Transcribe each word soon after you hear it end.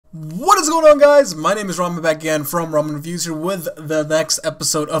What is going on, guys? My name is Ramen, back again from Ramen Reviews here with the next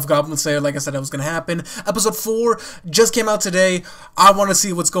episode of Goblin. Like I said, that was going to happen. Episode 4 just came out today. I want to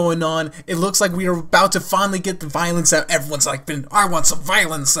see what's going on. It looks like we are about to finally get the violence that everyone's like, I want some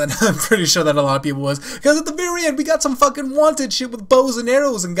violence, and I'm pretty sure that a lot of people was. Because at the very end, we got some fucking wanted shit with bows and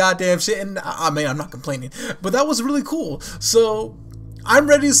arrows and goddamn shit, and I mean, I'm not complaining. But that was really cool. So I'm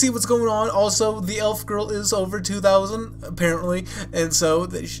ready to see what's going on. Also, the elf girl is over 2,000 apparently, and so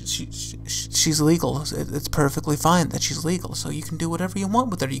she's legal. It's perfectly fine that she's legal. So you can do whatever you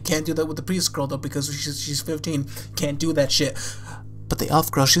want with her. You can't do that with the priest girl though, because she's 15. Can't do that shit. But the elf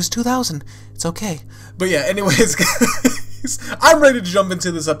girl, she's 2,000. It's okay. But yeah, anyways, guys, I'm ready to jump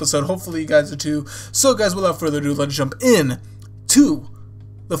into this episode. Hopefully, you guys are too. So, guys, without further ado, let's jump in to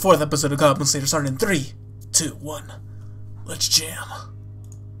the 4th episode of Goblin Slayer, starting in 3, 2, 1. Let's jam.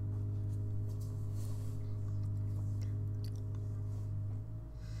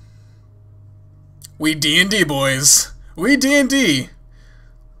 We D&D, boys. We D&D.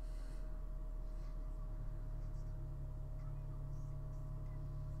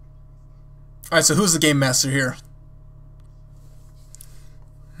 Alright, so who's the game master here?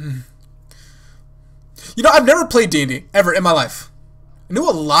 You know, I've never played D&D, ever, in my life. I knew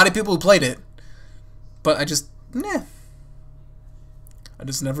a lot of people who played it, but I just never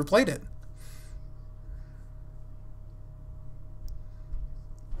played it.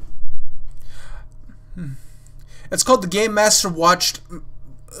 It's called The Game Master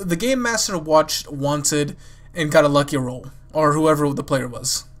watched Wanted and got a lucky roll, or whoever the player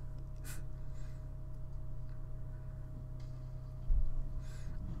was.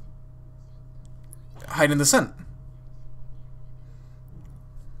 Hide in the scent.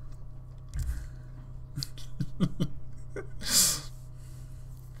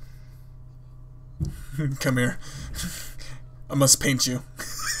 Come here. I must paint you.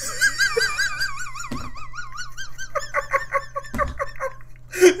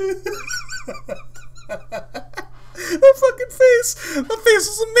 That fucking face! That face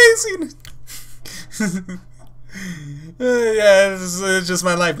was amazing! Yeah, it's just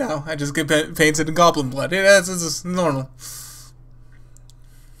my life now. I just get painted in goblin blood. Yeah, it's just normal.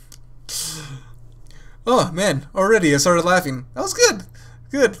 Oh man, already I started laughing. That was good.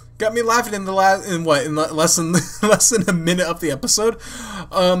 Good. Got me laughing in the less than a minute of the episode.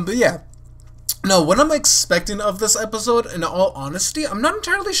 But yeah. No, what I'm expecting of this episode, in all honesty, I'm not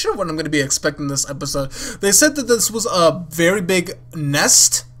entirely sure what I'm going to be expecting this episode. They said that this was a very big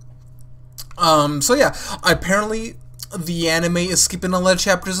nest. So yeah, apparently the anime is skipping a lot of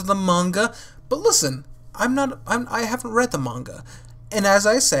chapters of the manga. But listen, I haven't read the manga. And as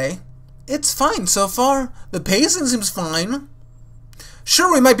I say, it's fine so far. The pacing seems fine.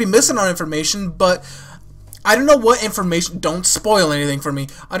 Sure, we might be missing our information, but I don't know what information, don't spoil anything for me.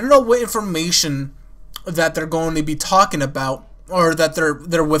 I don't know what information that they're going to be talking about, or that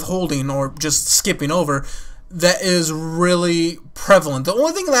they're withholding or just skipping over, that is really prevalent. The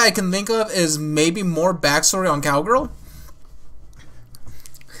only thing that I can think of is maybe more backstory on Cowgirl.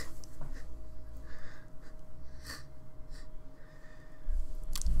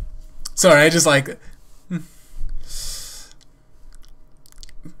 Sorry, I just like...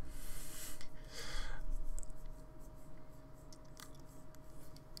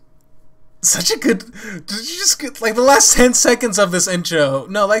 Such a good... Did you just get, like, the last 10 seconds of this intro...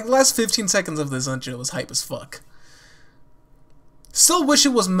 No, like, the last 15 seconds of this intro was hype as fuck. Still wish it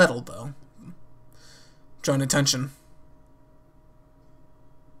was metal, though. Drawing attention.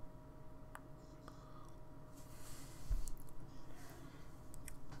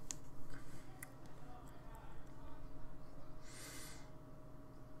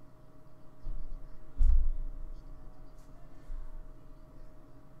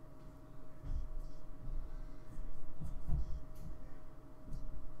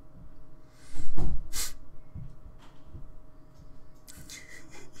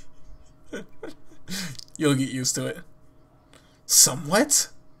 You'll get used to it. Somewhat?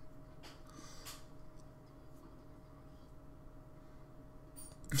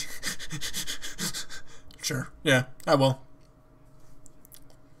 Sure. Yeah, I will.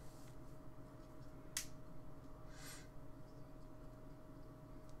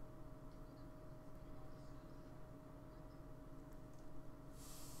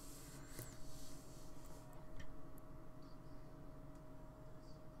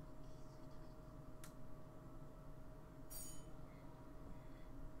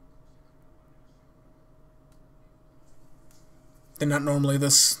 They're not normally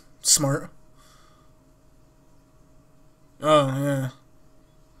this smart. Oh, yeah.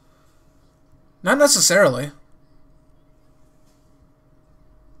 Not necessarily.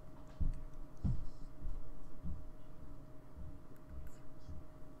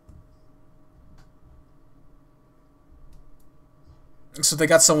 So they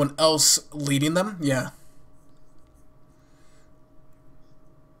got someone else leading them? Yeah.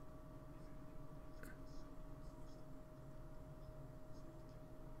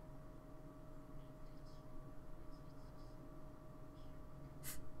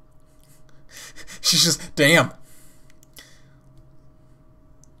 She's just, damn.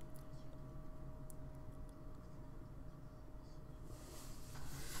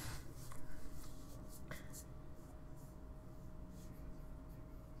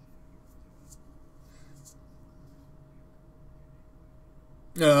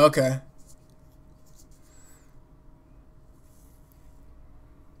 Oh, okay.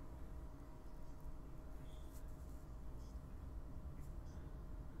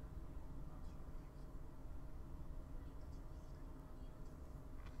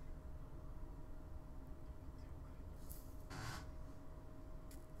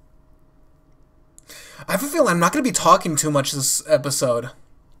 I have a feeling I'm not going to be talking too much this episode.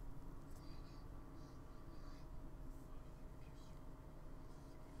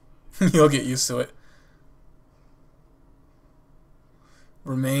 You'll get used to it.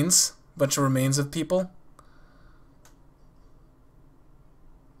 Remains. Bunch of remains of people.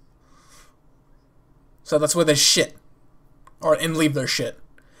 So that's where they shit. And leave their shit.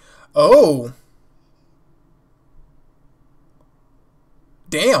 Oh.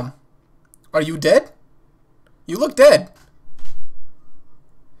 Damn. Are you dead? You look dead.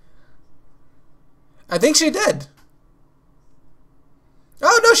 I think she dead.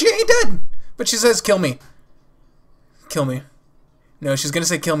 Oh, no, she ain't dead. But she says, kill me. Kill me. No, she's gonna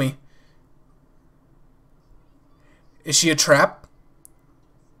say kill me. Is she a trap?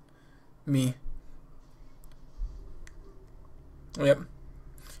 Me. Yep.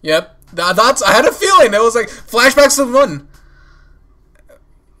 Yep. That's, I had a feeling. It was like flashbacks to one.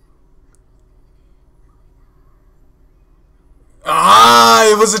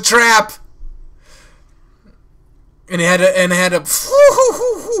 Ah, it was a trap. And it had a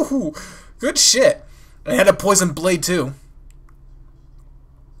good shit. And it had a poison blade too.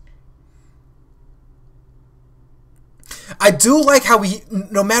 I do like how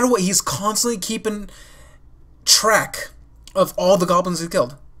no matter what, he's constantly keeping track of all the goblins he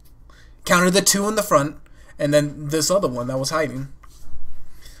killed. Counted the 2 in the front, and then this other one that was hiding.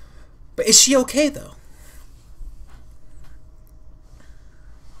 But is she okay though?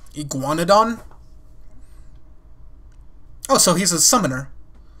 Iguanodon? Oh, so he's a summoner.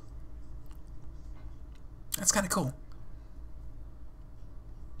 That's kind of cool.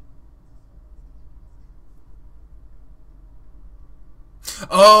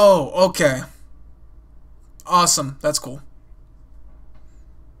 Oh, okay. Awesome. That's cool.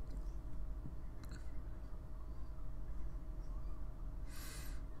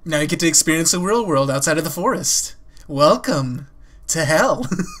 Now you get to experience the real world outside of the forest. Welcome to hell.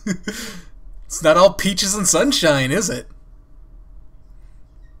 It's not all peaches and sunshine, is it?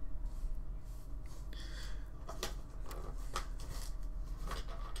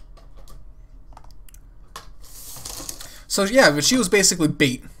 So yeah, but she was basically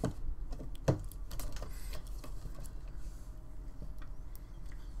bait.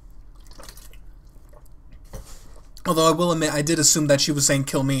 Although I will admit, I did assume that she was saying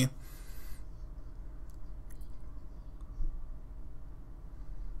kill me.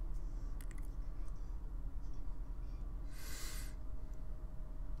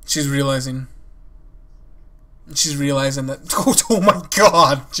 She's realizing that. Oh my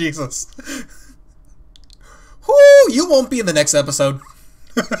god, Jesus. Whoo, you won't be in the next episode.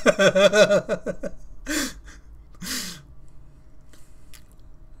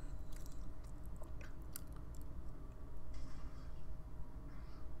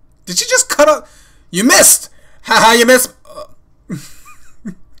 Did she just cut up? You missed! Haha, you missed!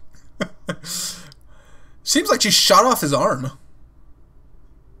 Seems like she shot off his arm.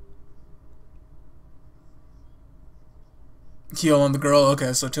 Heal on the girl.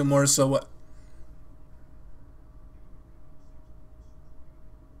 Okay, so 2 more, so what?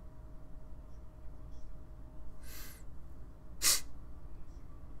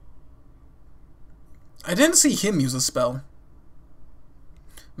 I didn't see him use a spell.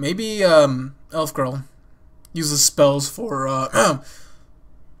 Maybe, Elf Girl uses spells for,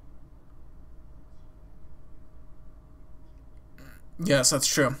 yes, that's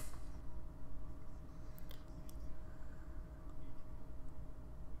true.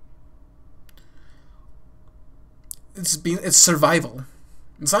 It's survival.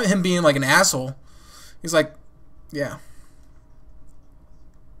 It's not him being like an asshole. He's like, yeah.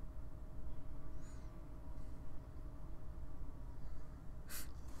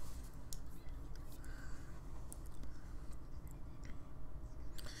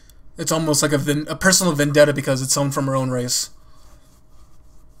 It's almost like a personal vendetta because it's someone from her own race.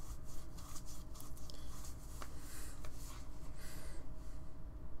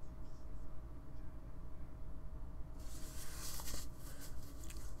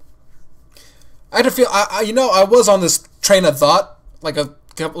 I had to feel, you know, I was on this train of thought like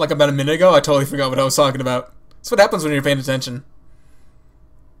about a minute ago. I totally forgot what I was talking about. That's what happens when you're paying attention.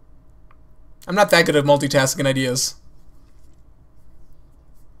 I'm not that good at multitasking ideas.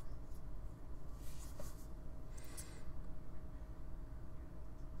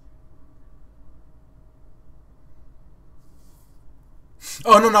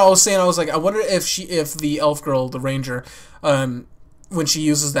 Oh no, I was saying, I was like, I wonder if the elf girl, the ranger, when she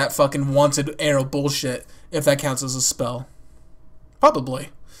uses that fucking wanted arrow bullshit, if that counts as a spell. Probably.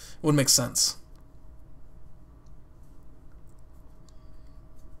 Would make sense.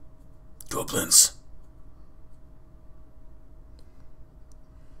 Goblins.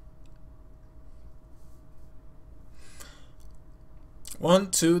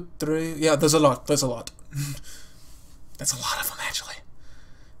 One, two, three. Yeah, there's a lot. There's a lot. That's a lot of them, actually.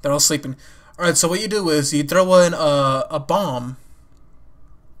 They're all sleeping. Alright, so what you do is you throw in a bomb.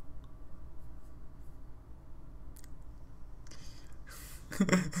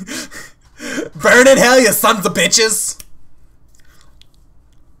 Burn in hell, you sons of bitches!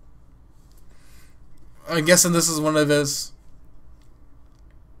 I'm guessing this is one of his.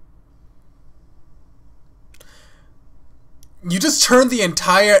 You just turned the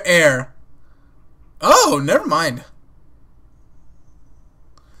entire air. Oh, never mind.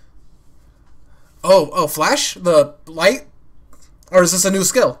 Oh, flash? The light? Or is this a new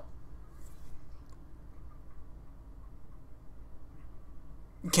skill?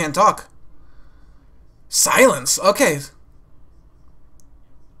 You can't talk. Silence. Okay.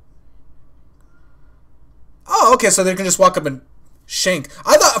 Oh, okay. So they can just walk up and shank.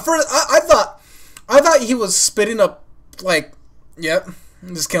 I thought he was spitting up like, yep,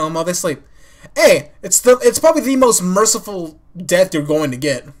 just kill them while they sleep. Hey, it's probably the most merciful death you're going to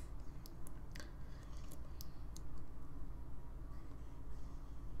get.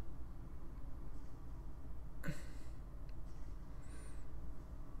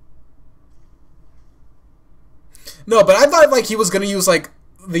 No, but I thought like he was gonna use like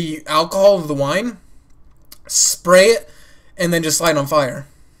the alcohol of the wine, spray it, and then just light on fire.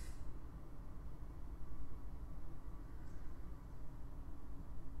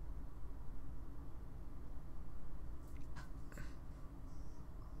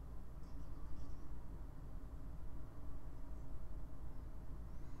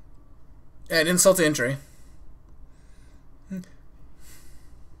 Yeah, insult to injury.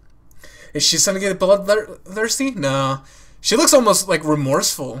 Is she starting to get bloodthirsty? No. She looks almost like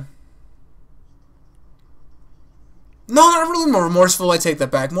remorseful. No, not really more remorseful, I take that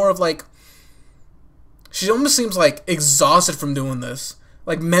back. More of like, she almost seems like exhausted from doing this.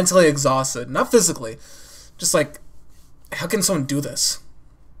 Like mentally exhausted. Not physically. Just like, how can someone do this?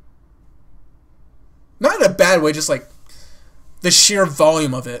 Not in a bad way, just like the sheer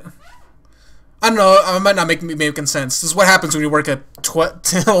volume of it. I don't know, I might not make making sense. This is what happens when you work a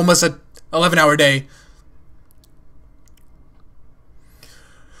almost a 11-hour day.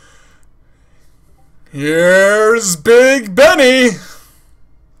 Here's Big Benny.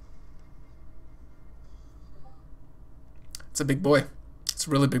 It's a big boy. It's a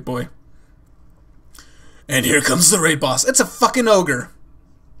really big boy. And here comes the raid boss. It's a fucking ogre.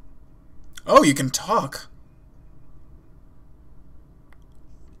 Oh, you can talk.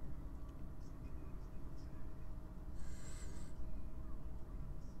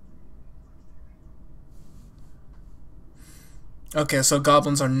 Okay, so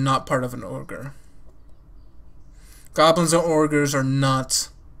goblins are not part of an ogre. Goblins and ogres are not...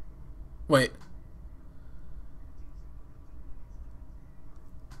 Wait.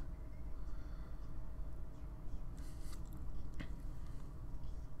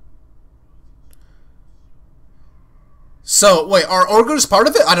 So, wait, are ogres part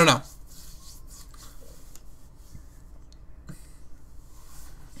of it? I don't know.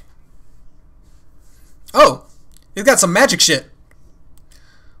 Oh, he's got some magic shit.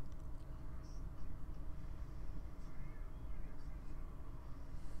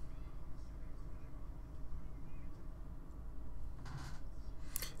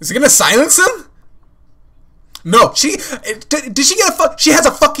 Is he gonna silence him? No, did she get a she has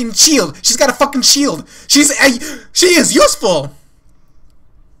a fucking shield. She's got a fucking shield. She is useful.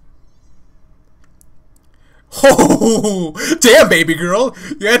 Oh, damn, baby girl.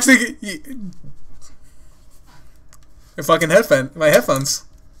 You actually... Your fucking my headphones.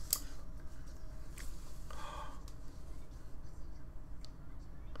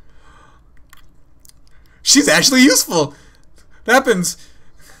 She's actually useful. It happens.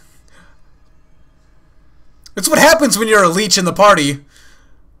 It's what happens when you're a leech in the party.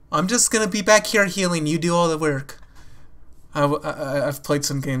 I'm just gonna be back here healing. You do all the work. I've played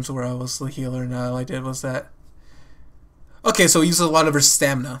some games where I was the healer and all I did was that. Okay, so he uses a lot of her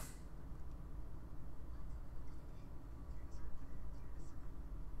stamina.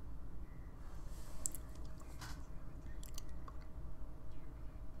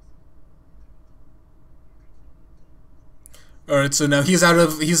 Alright, so now he's out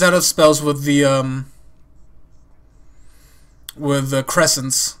of spells with the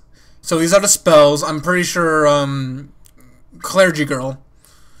crescents. So he's out of spells. I'm pretty sure clergy girl.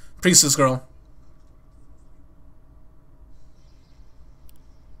 Priestess girl.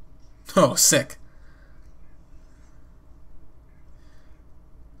 Oh, sick.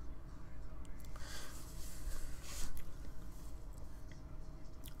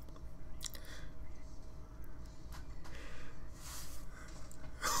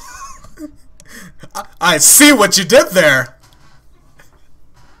 I see what you did there.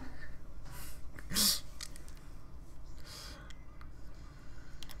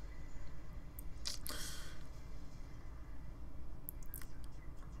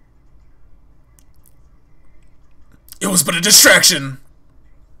 It was but a distraction.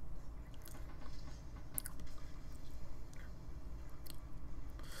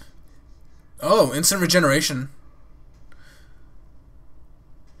 Oh, instant regeneration.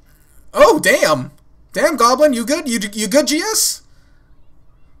 Oh, damn. Damn, Goblin, you good? You good, GS?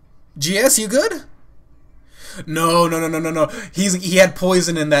 GS, you good? No. He had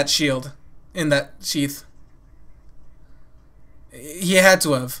poison in that shield. In that sheath. He had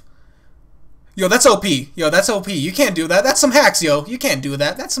to have. Yo, that's OP. Yo, that's OP. You can't do that. That's some hacks, yo. You can't do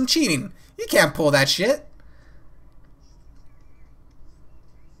that. That's some cheating. You can't pull that shit.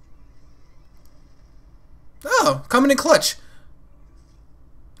 Oh, coming in clutch.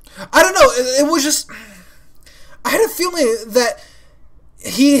 I don't know. It was just... I had a feeling that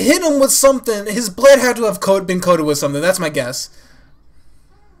he hit him with something. His blade had to have been coated with something. That's my guess.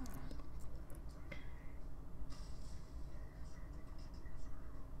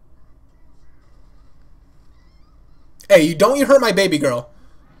 Hey, you hurt my baby girl.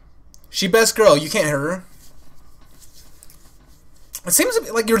 She best girl. You can't hurt her. It seems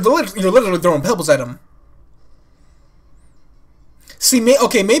like you're literally throwing pebbles at him. See,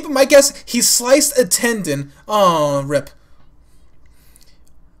 okay, maybe my guess, he sliced a tendon. Oh, rip.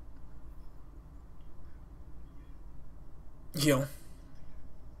 Yo.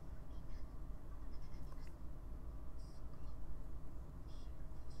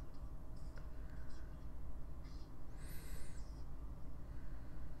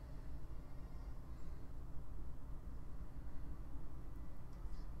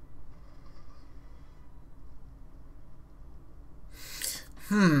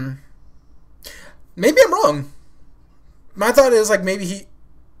 Maybe I'm wrong. My thought is like maybe he...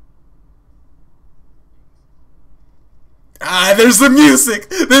 Ah, there's the music!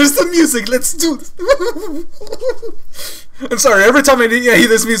 There's the music! Let's do this! I'm sorry, every time I hear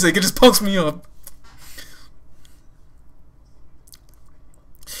this music, it just pumps me up.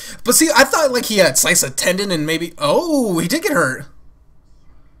 But see, I thought like he had sliced a tendon and maybe... Oh, he did get hurt.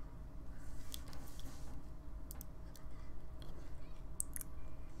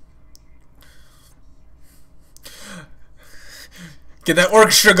 Get that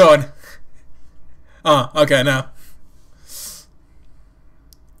orchestra going. Oh, okay, now.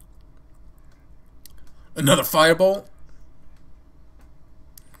 Another firebolt?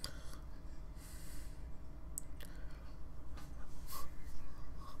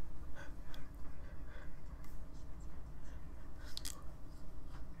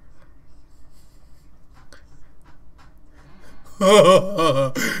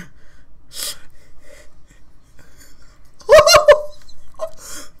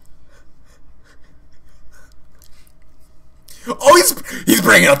 Oh, he's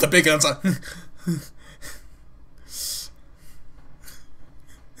bringing out the big guns.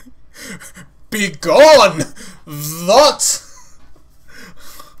 Be gone, that.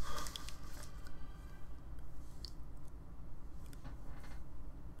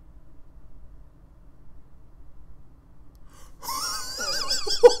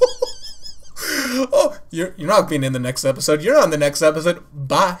 Oh, you're not being in the next episode. You're on the next episode.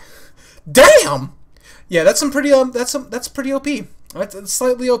 Bye. Damn. Yeah, that's some pretty that's pretty OP. That's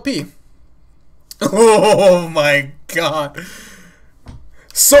slightly OP. Oh my god.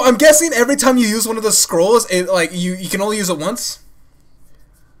 So I'm guessing every time you use one of the scrolls, it like you can only use it once.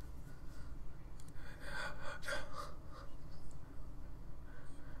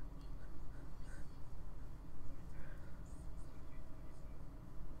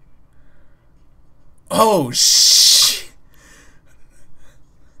 Oh,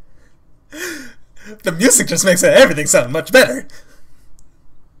 the music just makes everything sound much better.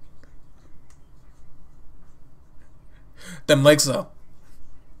 Them legs, though.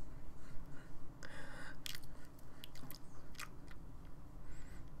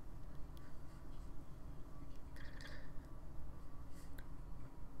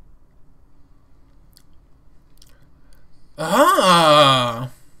 Ah.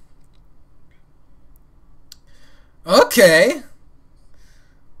 Okay.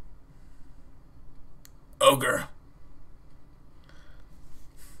 Ogre.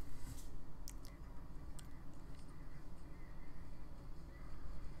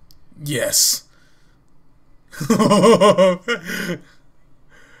 Yes.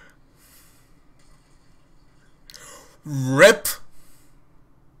 Rip.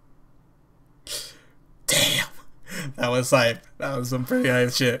 Damn. That was hype. That was some pretty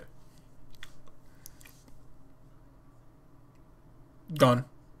hype shit. Gone.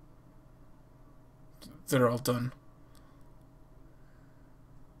 They're all done.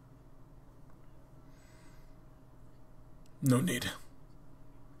 No need.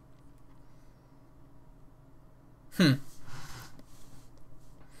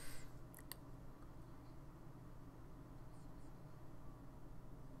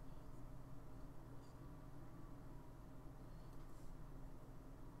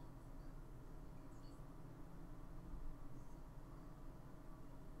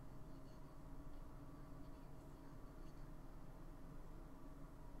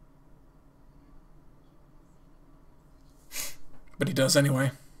 But he does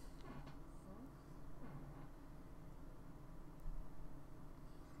anyway.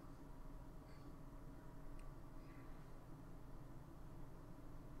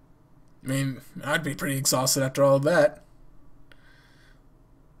 I mean, I'd be pretty exhausted after all of that.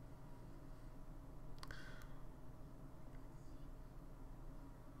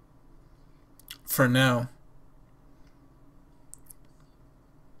 For now.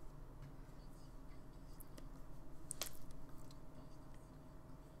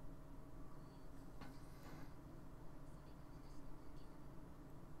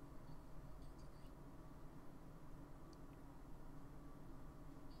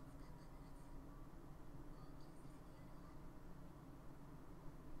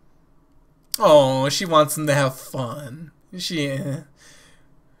 Oh, she wants him to have fun. Yeah,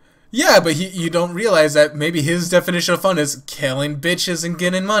 but you don't realize that maybe his definition of fun is killing bitches and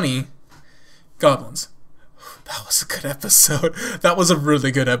getting money. Goblins. That was a good episode. That was a really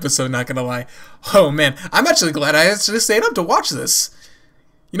good episode, not gonna lie. Oh man, I'm actually glad I actually stayed up to watch this.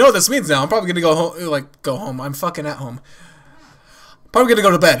 You know what this means now? I'm probably gonna go home. I'm fucking at home. Probably gonna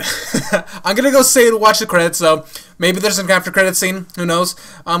go to bed. I'm gonna go stay to watch the credits, so maybe there's an after credit scene. Who knows?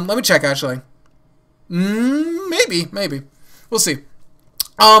 Let me check actually. Maybe. We'll see.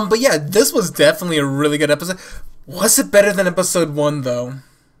 But yeah, this was definitely a really good episode. Was it better than episode 1 though?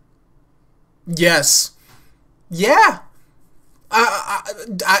 Yes. Yeah.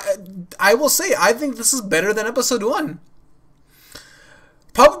 I will say I think this is better than episode 1.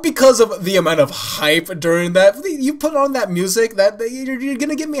 Probably because of the amount of hype during that. You put on that music, that you're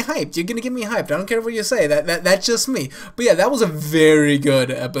gonna get me hyped. You're gonna get me hyped. I don't care what you say. That's just me. But yeah, that was a very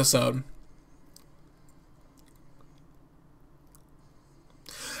good episode.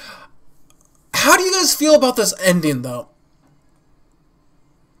 How do you guys feel about this ending, though?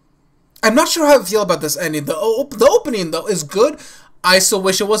 I'm not sure how I feel about this ending. The opening, though, is good. I still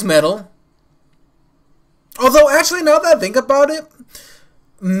wish it was metal. Although, actually, now that I think about it,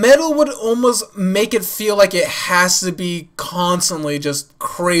 metal would almost make it feel like it has to be constantly just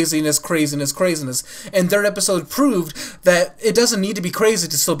craziness. And their episode proved that it doesn't need to be crazy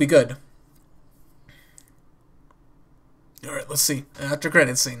to still be good. Alright, let's see. After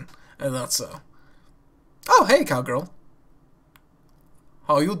credit scene. I thought so. Oh, hey, cowgirl.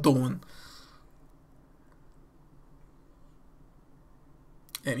 How you doing?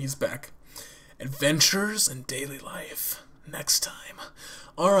 And he's back. Adventures in daily life. Next time.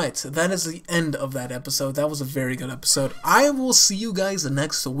 Alright, so that is the end of that episode. That was a very good episode. I will see you guys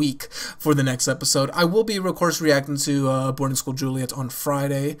next week for the next episode. I will be, of course, reacting to Boarding School Juliet on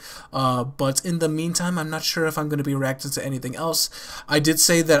Friday. But in the meantime, I'm not sure if I'm going to be reacting to anything else. I did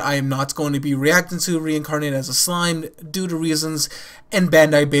say that I am not going to be reacting to Reincarnate as a Slime due to reasons, and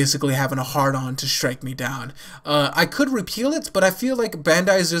Bandai basically having a hard-on to strike me down. I could repeal it, but I feel like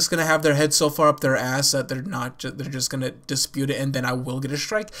Bandai is just going to have their head so far up their ass that they're just going to dispute it, and then I will get a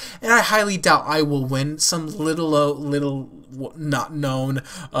strike. And I highly doubt I will win. Some little not known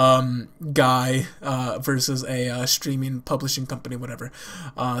guy versus a streaming publishing company, whatever.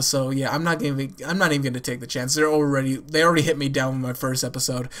 So yeah, I'm not even gonna take the chance. They already hit me down with my first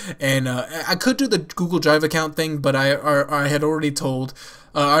episode, and I could do the Google Drive account thing, but I had already told.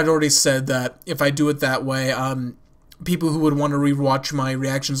 I'd already said that if I do it that way, people who would want to rewatch my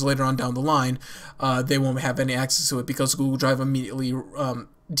reactions later on down the line, they won't have any access to it because Google Drive immediately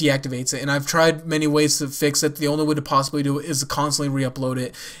deactivates it. And I've tried many ways to fix it. The only way to possibly do it is to constantly re-upload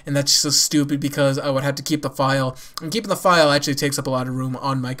it, and that's just stupid because I would have to keep the file, and keeping the file actually takes up a lot of room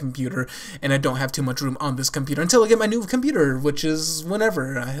on my computer, and I don't have too much room on this computer until I get my new computer, which is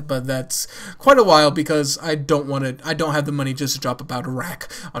whenever. But that's quite a while because I don't have the money just to drop about a rack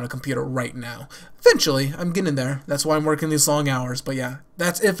on a computer right now. Eventually, I'm getting there. That's why I'm working these long hours. But yeah,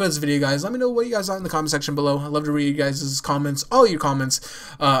 that's it for this video, guys. Let me know what you guys thought in the comment section below. I'd love to read you guys' comments, all your comments.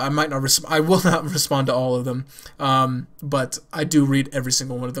 I will not respond to all of them, but I do read every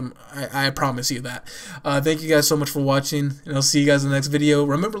single one of them. I promise you that. Thank you guys so much for watching, and I'll see you guys in the next video.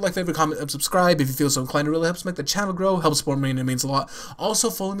 Remember, like, favorite, comment, and subscribe if you feel so inclined. It really helps make the channel grow, helps support me, and it means a lot. Also,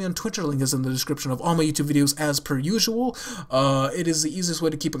 follow me on Twitter. Link is in the description of all my YouTube videos as per usual. It is the easiest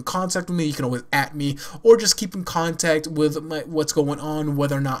way to keep in contact with me. You can always me, or just keep in contact with what's going on,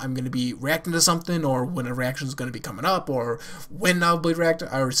 whether or not I'm going to be reacting to something, or when a reaction is going to be coming up, or when I'll be reacting.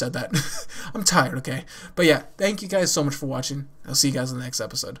 I already said that. I'm tired, okay? But yeah, thank you guys so much for watching. I'll see you guys in the next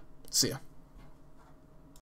episode. See ya.